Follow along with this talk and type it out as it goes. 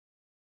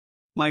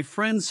My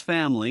friend's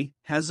family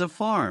has a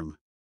farm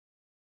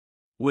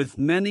with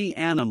many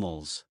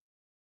animals.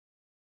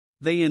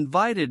 They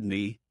invited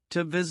me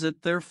to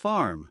visit their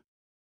farm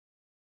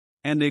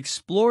and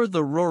explore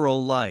the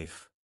rural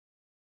life.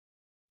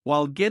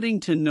 While getting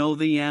to know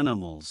the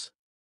animals,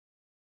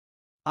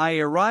 I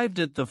arrived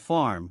at the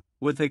farm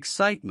with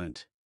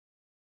excitement.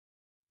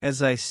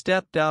 As I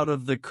stepped out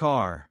of the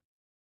car,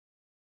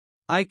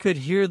 I could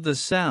hear the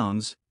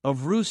sounds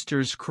of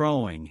roosters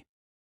crowing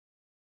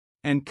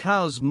and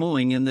cows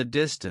mooing in the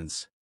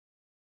distance.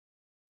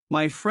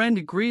 My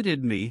friend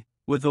greeted me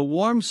with a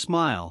warm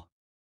smile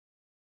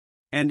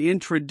and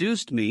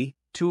introduced me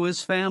to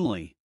his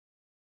family.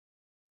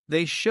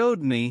 They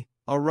showed me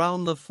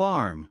around the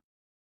farm,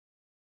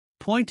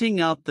 pointing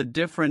out the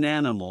different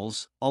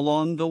animals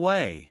along the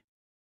way.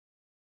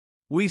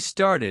 We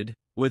started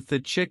with the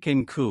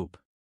chicken coop,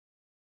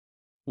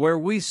 where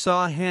we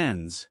saw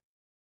hens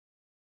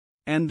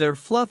and their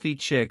fluffy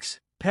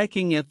chicks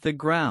pecking at the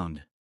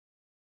ground.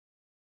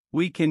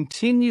 We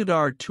continued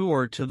our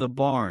tour to the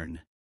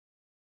barn,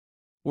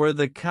 where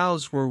the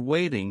cows were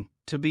waiting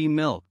to be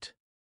milked.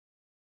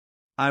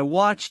 I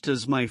watched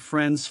as my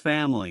friend's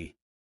family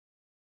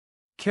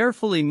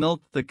carefully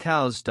milked the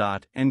cows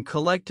and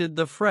collected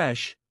the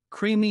fresh,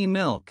 creamy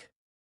milk.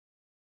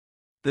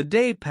 The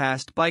day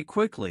passed by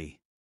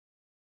quickly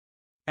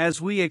as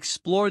we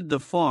explored the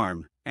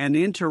farm and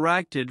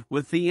interacted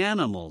with the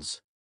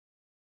animals.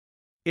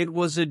 It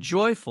was a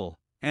joyful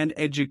and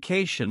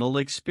educational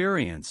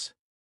experience.